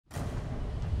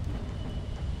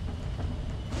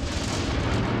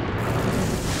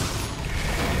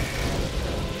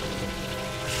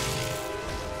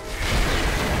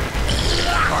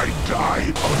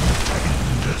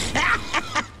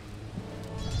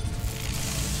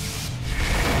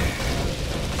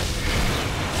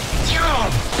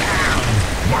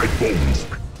bones.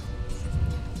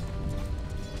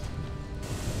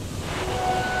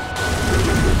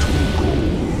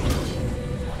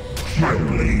 My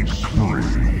blade's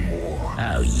free.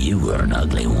 Oh, you were an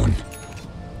ugly one.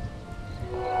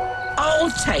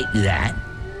 I'll take that.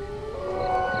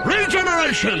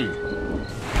 Regeneration!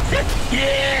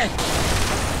 Yeah!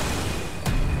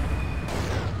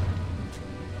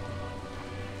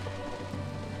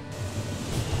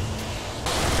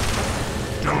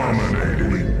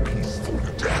 Dominating peaceful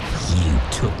death. You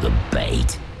took the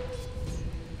bait.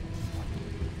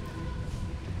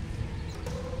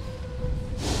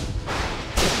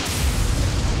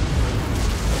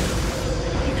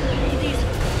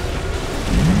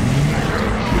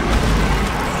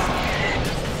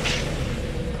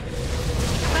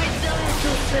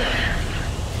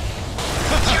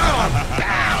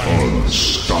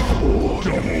 Unstoppable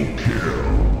double kill.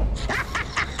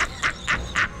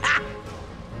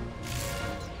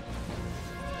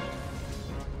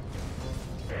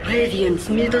 Radiant's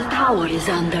middle tower is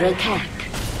under attack.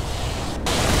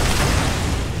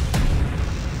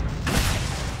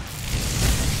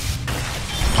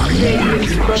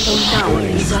 Radiant's bottom tower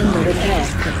is under attack.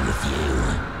 With you.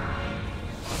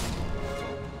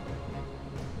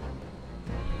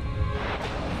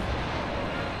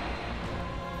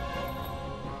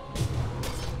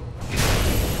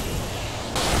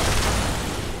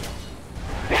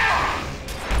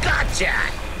 Gotcha!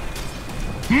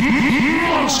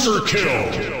 Monster kill.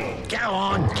 Go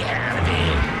on, get out of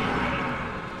here.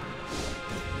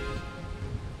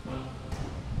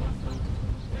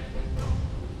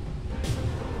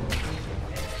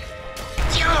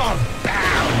 You're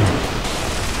bound.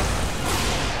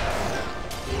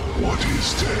 What is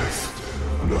death?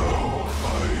 Now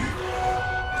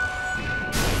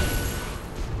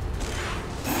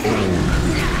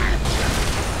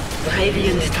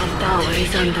Radiant's top tower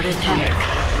is under attack.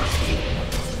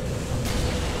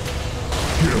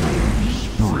 killing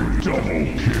spree. Double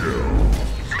kill.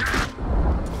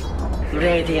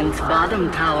 Radiant's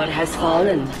bottom tower has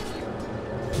fallen.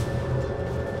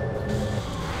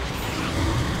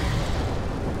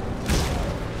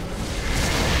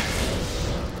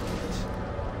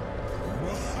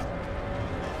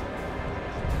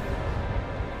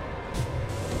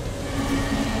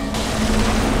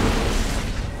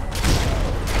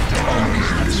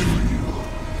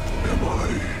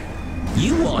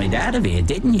 You whined out of here,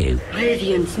 didn't you?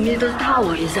 Radiant's middle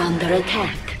tower is under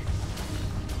attack.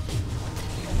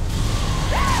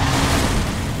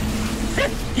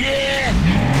 Yeah!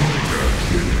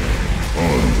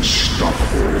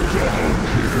 Unstoppable double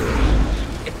kill.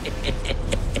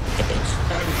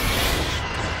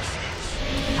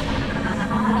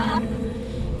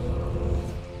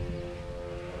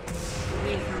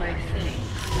 With my face.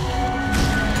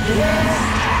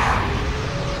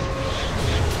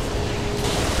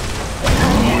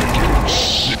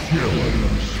 Killing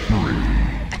spree.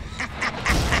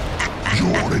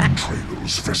 Your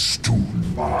entrails festoon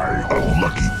my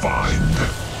unlucky find.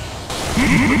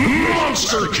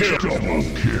 Monster kill. Double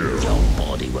kill. Your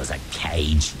body was a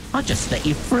cage. I just let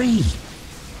you free.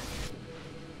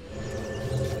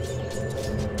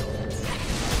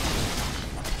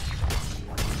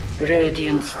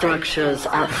 Radiant structures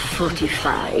are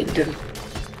fortified.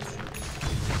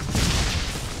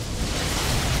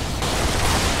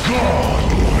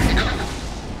 Godlike.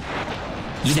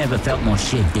 You never felt more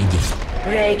shit, did you?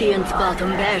 Radiant's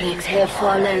bottom barracks have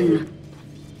fallen.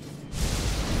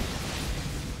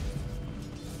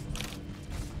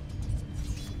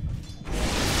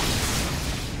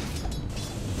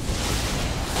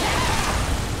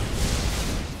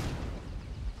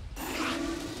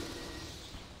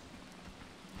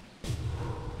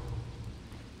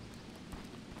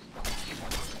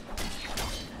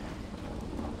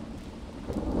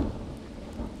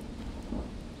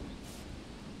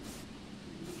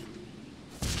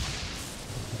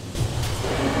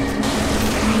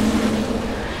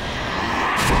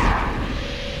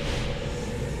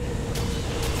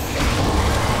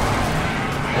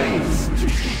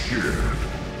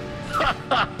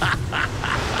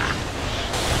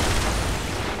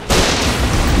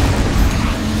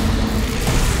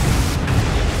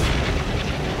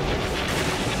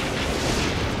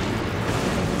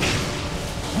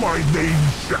 My name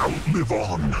shall live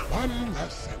on. One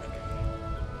less enemy.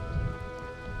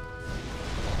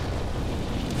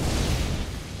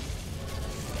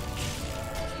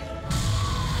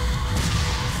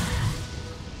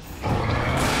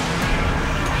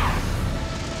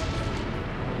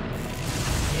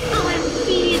 Our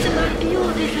feasible,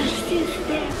 beautiful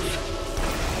sisters.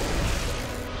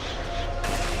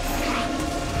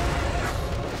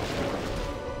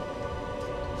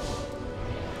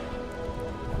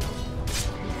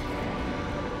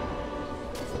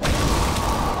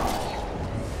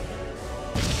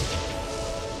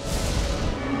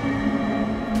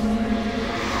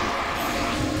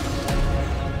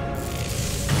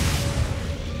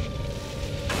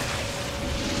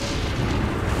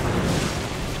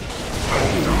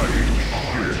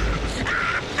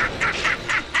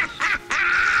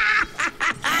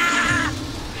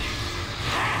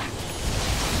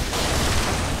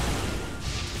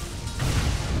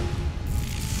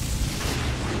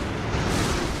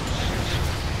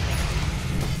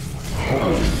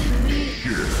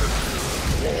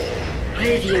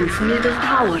 Radiant's middle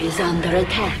tower is under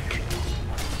attack.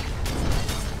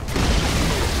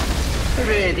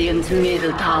 Radiant's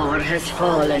middle tower has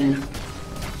fallen.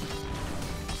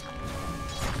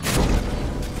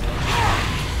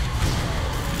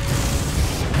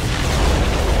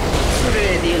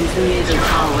 Radiant's middle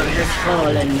tower has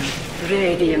fallen.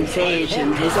 Radiant's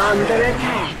agent is under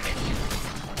attack.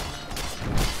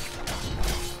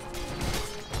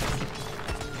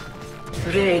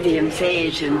 Radiant's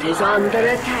agent is under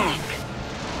attack.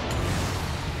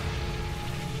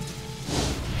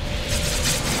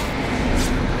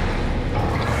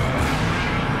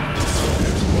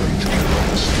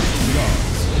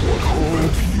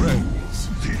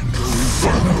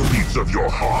 Infernal beats of your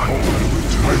heart.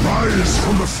 I rise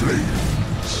from the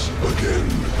flames. Again,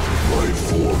 my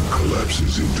form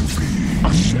collapses into being.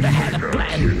 I should have had a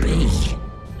plan B.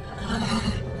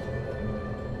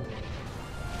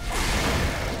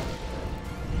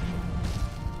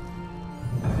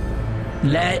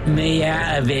 Let me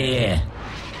out of here.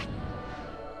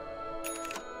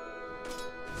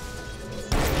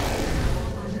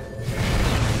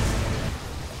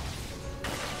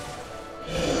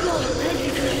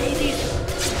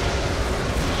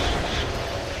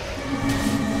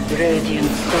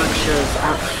 Radiant structures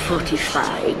are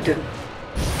fortified.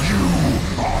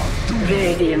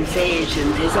 Radiant's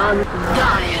agent is on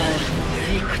dire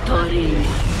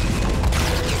victory.